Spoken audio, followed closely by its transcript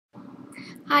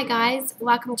Hi guys,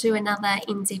 welcome to another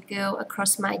NZ Girl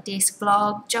Across My Desk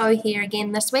vlog. Jo here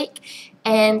again this week,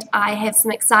 and I have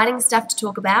some exciting stuff to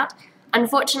talk about.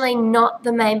 Unfortunately not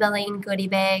the Maybelline goodie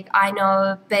bag. I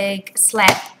know, big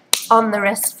slap on the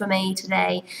wrist for me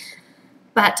today,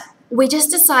 but we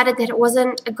just decided that it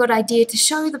wasn't a good idea to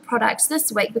show the products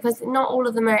this week because not all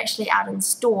of them are actually out in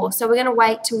store. So we're going to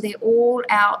wait till they're all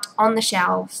out on the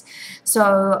shelves,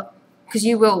 so because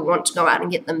you will want to go out and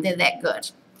get them, they're that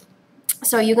good.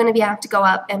 So you're going to be able to go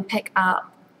up and pick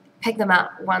them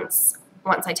up once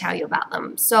I tell you about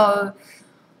them. So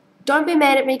don't be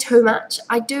mad at me too much.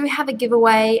 I do have a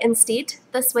giveaway instead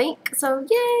this week. So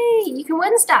yay, you can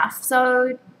win stuff.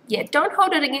 So yeah, don't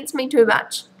hold it against me too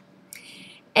much.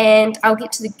 And I'll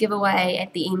get to the giveaway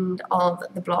at the end of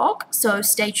the vlog. So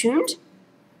stay tuned.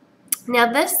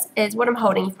 Now this is what I'm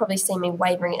holding. You've probably seen me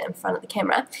wavering it in front of the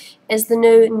camera. Is the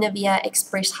new Nivea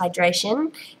Express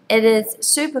Hydration. It is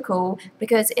super cool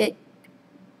because it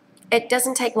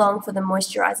doesn't take long for the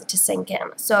moisturizer to sink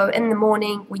in. So in the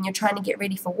morning when you're trying to get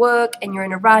ready for work and you're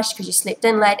in a rush because you slept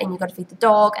in late and you've got to feed the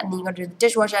dog and then you've got to do the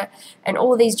dishwasher and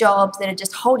all these jobs that are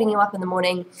just holding you up in the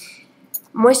morning,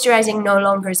 moisturizing no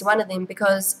longer is one of them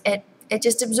because it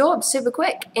just absorbs super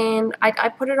quick. And I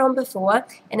put it on before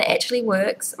and it actually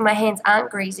works. My hands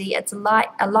aren't greasy. It's a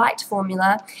light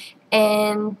formula,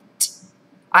 and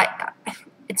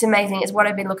it's amazing. It's what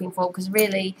I've been looking for, because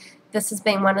really this has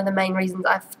been one of the main reasons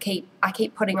I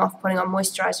keep putting on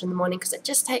moisturizer in the morning, because it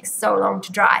just takes so long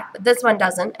to dry. But this one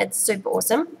doesn't. It's super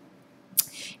awesome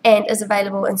and is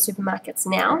available in supermarkets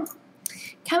now.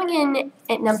 Coming in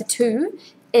at number 2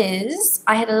 is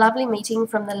I had a lovely meeting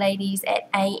from the ladies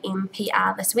at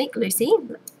AMPR this week. Lucy,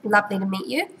 lovely to meet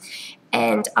you.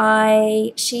 And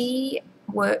she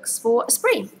works for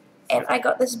Esprit. And I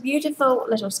got this beautiful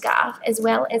little scarf, as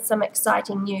well as some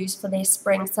exciting news for their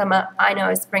spring-summer. I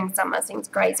know spring-summer seems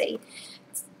crazy.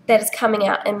 That is coming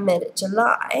out in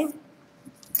mid-July.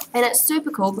 And it's super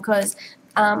cool because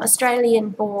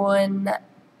Australian-born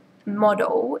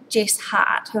model Jess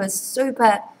Hart, who is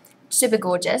super, super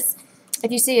gorgeous.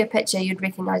 If you see her picture, you'd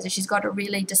recognise her. She's got a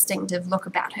really distinctive look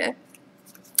about her.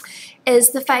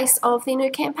 Is the face of their new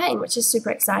campaign, which is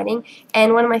super exciting.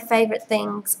 And one of my favourite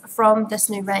things from this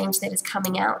new range that is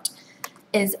coming out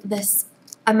is this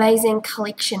amazing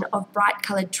collection of bright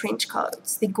coloured trench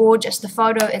coats. They're gorgeous. The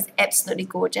photo is absolutely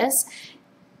gorgeous.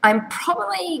 I'm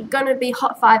probably going to be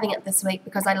hot fiving it this week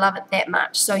because I love it that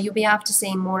much. So you'll be able to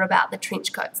see more about the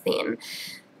trench coats then.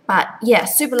 But yeah,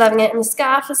 super loving it. And the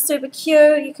scarf is super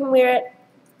cute. You can wear it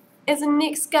as a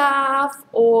neck scarf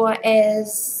or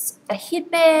as a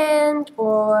headband,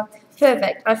 or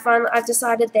perfect. I've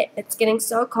decided that it's getting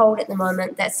so cold at the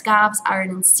moment that scarves are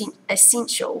an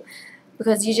essential,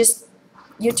 because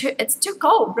it's too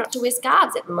cold not to wear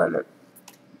scarves at the moment.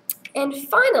 And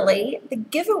finally, the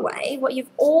giveaway, what you've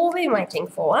all been waiting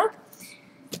for.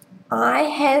 I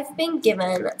have been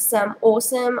given some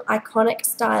awesome iconic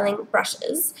styling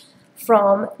brushes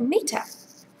from Mita.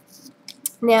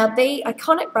 Now the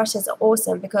iconic brushes are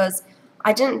awesome because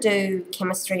I didn't do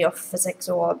chemistry or physics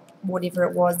or whatever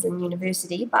it was in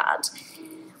university, but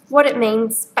what it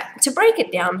means, to break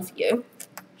it down for you,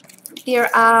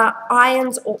 there are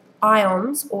ions all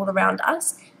around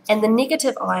us, and the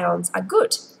negative ions are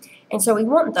good. And so we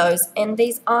want those, and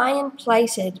these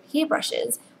iron-plated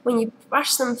hairbrushes, when you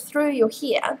brush them through your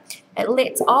hair, it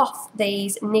lets off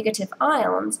these negative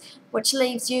ions, which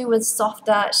leaves you with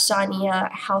softer, shinier,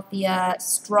 healthier,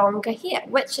 stronger hair,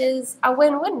 which is a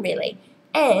win-win really.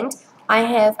 And I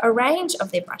have a range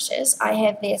of their brushes. I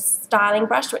have their styling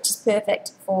brush, which is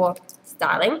perfect for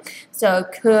styling, so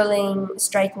curling,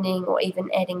 straightening, or even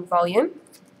adding volume.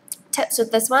 Tips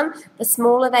with this one: the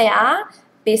smaller they are,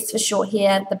 best for short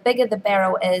hair. The bigger the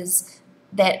barrel is,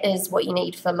 that is what you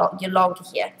need for your longer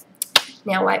hair.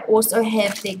 Now I also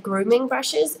have their grooming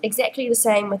brushes, exactly the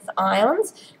same with the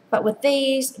ions, but with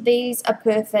these are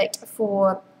perfect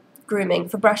for grooming,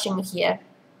 for brushing the hair.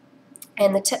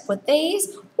 And the tip with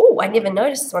these, oh, I never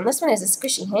noticed this one. This one has a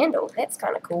squishy handle. That's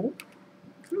kind of cool.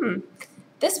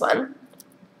 This one,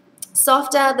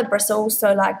 softer the bristles,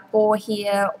 so like boar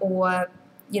hair or,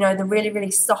 you know, the really, really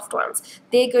soft ones.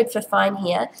 They're good for fine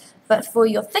hair, but for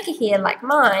your thicker hair like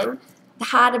mine, the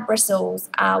harder bristles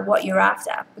are what you're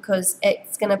after, because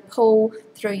it's going to pull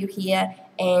through your hair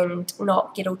and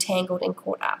not get all tangled and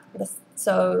caught up.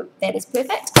 So that is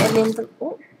perfect. And then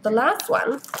the last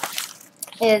one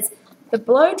is the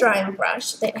blow-drying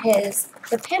brush that has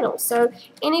the panels. So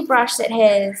any brush that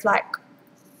has, like,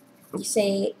 you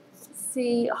see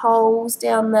holes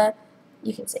down the,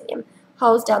 you can see them,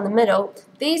 holes down the middle.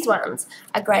 These ones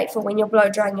are great for when you're blow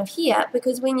drying your hair,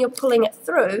 because when you're pulling it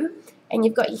through and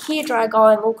you've got your hairdryer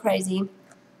going all crazy,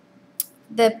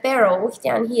 the barrel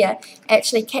down here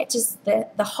actually catches the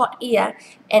hot air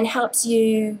and helps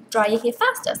you dry your hair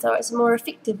faster. So it's a more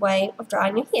effective way of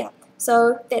drying your hair.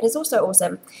 So that is also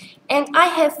awesome. And I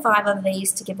have 5 of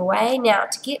these to give away. Now,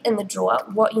 to get in the draw,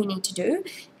 what you need to do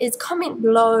is comment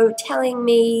below telling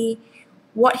me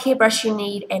what hairbrush you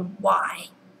need and why.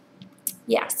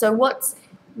 Yeah, so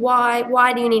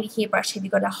why do you need a hairbrush? Have you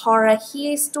got a horror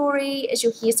hair story? Is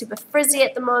your hair super frizzy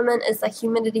at the moment? Is the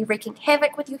humidity wreaking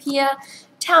havoc with your hair?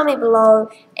 Tell me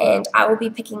below, and I will be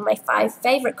picking my 5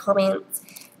 favorite comments,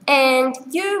 and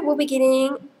you will be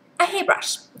getting a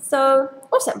hairbrush. So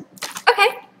awesome. Okay.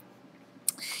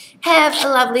 Have a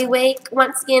lovely week.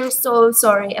 Once again, so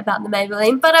sorry about the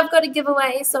Maybelline, but I've got a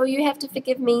giveaway, so you have to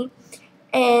forgive me.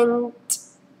 And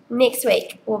next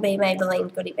week will be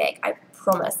Maybelline goodie bag. I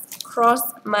promise.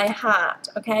 Cross my heart,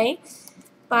 okay?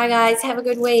 Bye, guys. Have a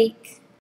good week.